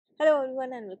Hello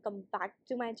everyone and welcome back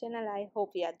to my channel. I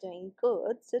hope you are doing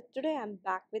good. So today I'm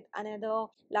back with another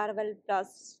Laravel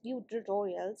plus Vue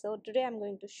tutorial. So today I'm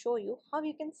going to show you how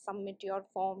you can submit your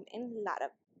form in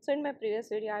Laravel. So in my previous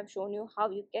video I've shown you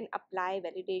how you can apply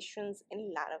validations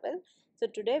in Laravel. So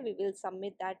today we will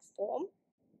submit that form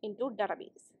into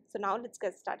database. So now let's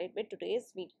get started with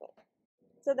today's video.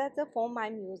 So that's the form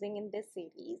I'm using in this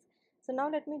series. So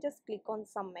now let me just click on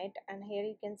submit, and here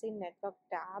you can see network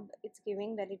tab. It's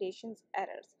giving validations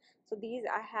errors. So these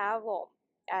I have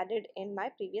added in my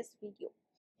previous video.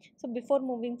 So before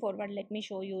moving forward, let me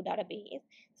show you database.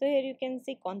 So here you can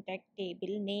see contact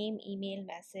table, name, email,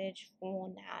 message,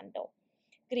 phone, and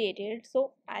created.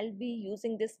 So I'll be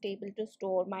using this table to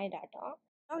store my data.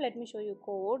 Now let me show you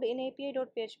code. In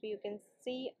api.php you can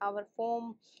see our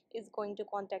form is going to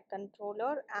contact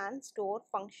controller and store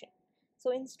function. So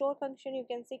in store function you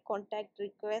can see contact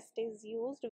request is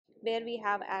used, where we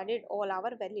have added all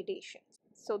our validations.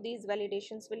 So these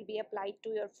validations will be applied to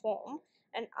your form,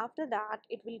 and after that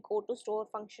it will go to store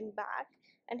function back.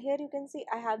 And here you can see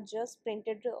I have just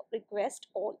printed request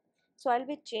all. So I'll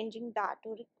be changing that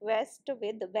to request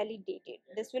with validated.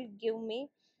 This will give me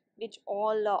which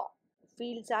all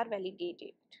fields are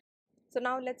validated. So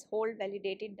now let's hold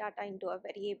validated data into a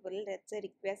variable, let's say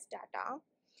request data.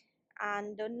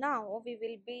 And now we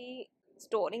will be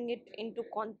storing it into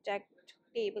contact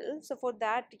table. So for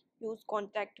that use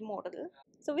contact model.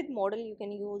 So with model you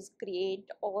can use create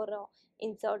or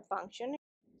insert function.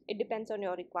 It depends on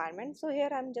your requirement. So here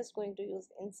I'm just going to use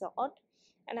insert,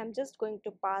 and I'm just going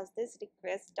to pass this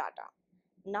request data.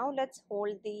 Now let's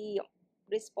hold the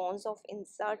response of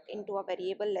insert into a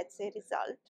variable, let's say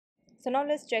result. So now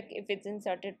let's check if it's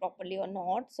inserted properly or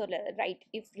not. So let's write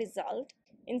if result.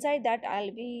 Inside that I'll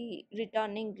be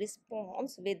returning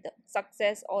response with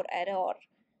success or error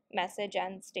message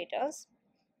and status.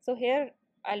 So here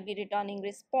I'll be returning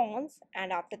response,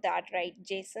 and after that write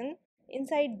JSON.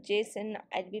 Inside JSON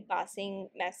I'll be passing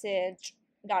message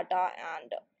data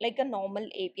and like a normal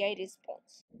API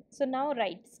response. So now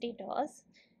write status,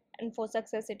 and for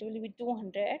success it will be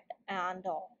 200, and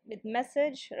with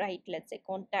message write let's say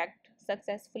contact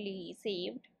successfully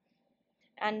saved.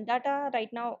 And data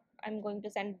right now I'm going to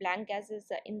send blank as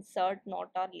is insert, not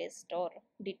a list or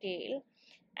detail.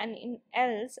 And in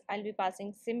else I'll be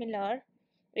passing similar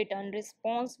return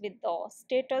response with the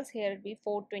status. Here will be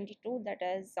 422, that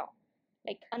is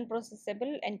like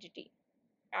unprocessable entity.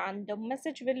 And the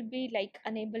message will be like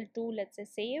unable to, let's say,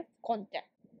 save contact.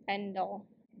 And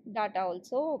data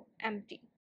also empty.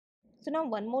 So now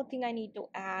one more thing I need to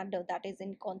add, that is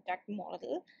in contact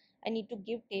model. I need to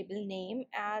give table name,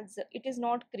 as it is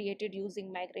not created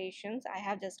using migrations. I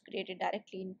have just created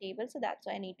directly in table, so that's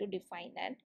why I need to define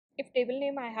that. If table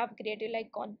name I have created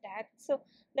like contact, so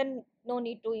then no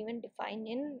need to even define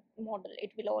in model.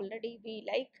 It will already be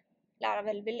like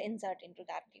Laravel will insert into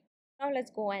that table. Now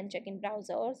let's go and check in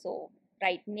browser. So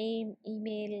write name,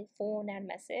 email, phone and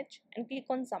message and click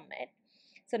on submit.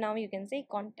 So now you can see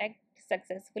contact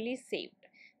successfully saved.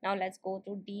 Now let's go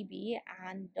to DB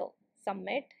and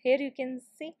submit. Here you can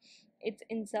see it's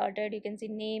inserted. You can see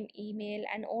name, email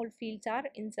and all fields are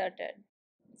inserted.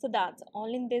 So that's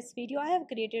all in this video. I have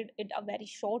created it a very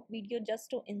short video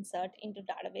just to insert into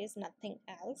database, nothing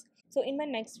else. So in my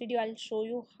next video I'll show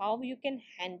you how you can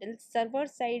handle server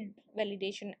side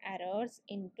validation errors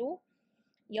into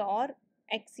your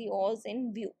axios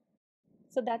in Vue.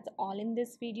 So that's all in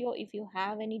this video. If you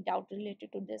have any doubt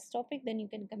related to this topic, then you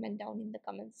can comment down in the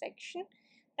comment section.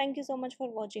 Thank you so much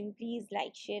for watching. Please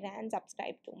like, share and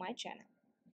subscribe to my channel.